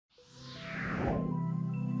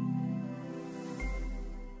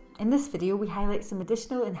In this video, we highlight some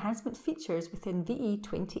additional enhancement features within VE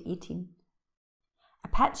 2018.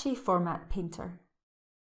 ApacheFormat Painter.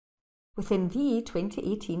 Within VE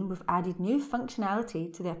 2018, we've added new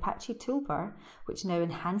functionality to the Apache toolbar, which now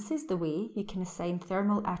enhances the way you can assign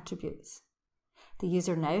thermal attributes. The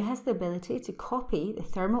user now has the ability to copy the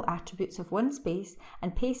thermal attributes of one space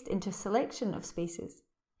and paste into a selection of spaces.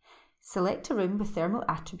 Select a room with thermal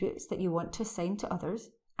attributes that you want to assign to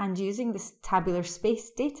others, and using this tabular space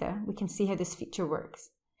data, we can see how this feature works.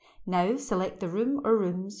 Now select the room or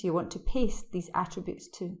rooms you want to paste these attributes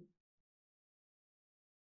to.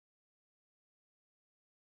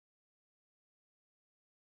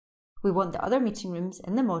 We want the other meeting rooms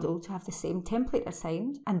in the model to have the same template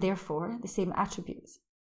assigned and therefore the same attributes.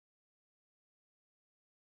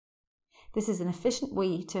 This is an efficient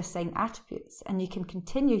way to assign attributes, and you can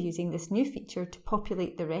continue using this new feature to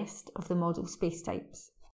populate the rest of the model space types.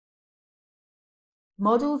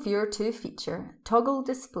 ModelViewer II feature, Toggle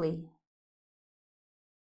Display.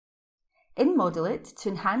 In ModelIt, to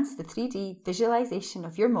enhance the 3D visualization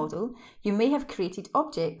of your model, you may have created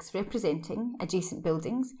objects representing adjacent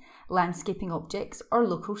buildings, landscaping objects, or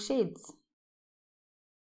local shades.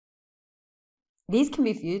 These can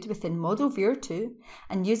be viewed within ModelViewer II,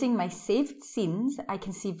 and using my saved scenes, I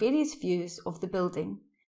can see various views of the building.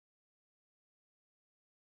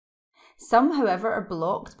 Some, however, are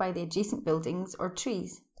blocked by the adjacent buildings or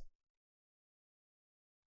trees.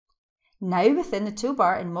 Now within the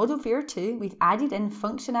toolbar in ModelViewer II, we've added in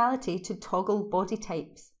functionality to toggle body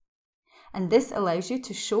types. And this allows you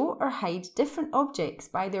to show or hide different objects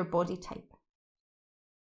by their body type.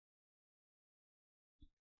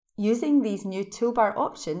 Using these new toolbar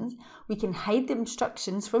options, we can hide the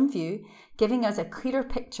instructions from view, giving us a clearer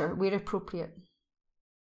picture where appropriate.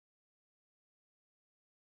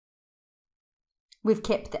 We've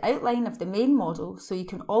kept the outline of the main model so you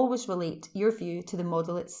can always relate your view to the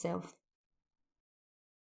model itself.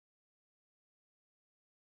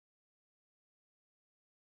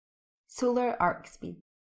 Solar arc speed.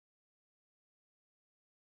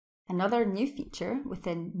 Another new feature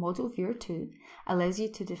within ModelViewer II allows you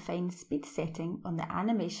to define speed setting on the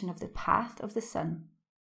animation of the path of the sun.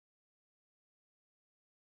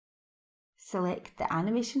 Select the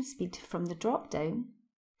animation speed from the drop-down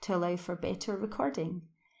to allow for better recording.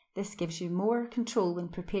 This gives you more control when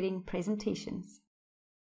preparing presentations.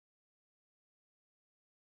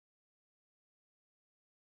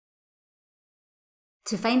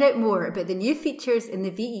 To find out more about the new features in the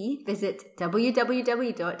VE, visit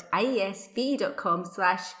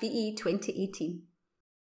www.iesve.com/VE2018.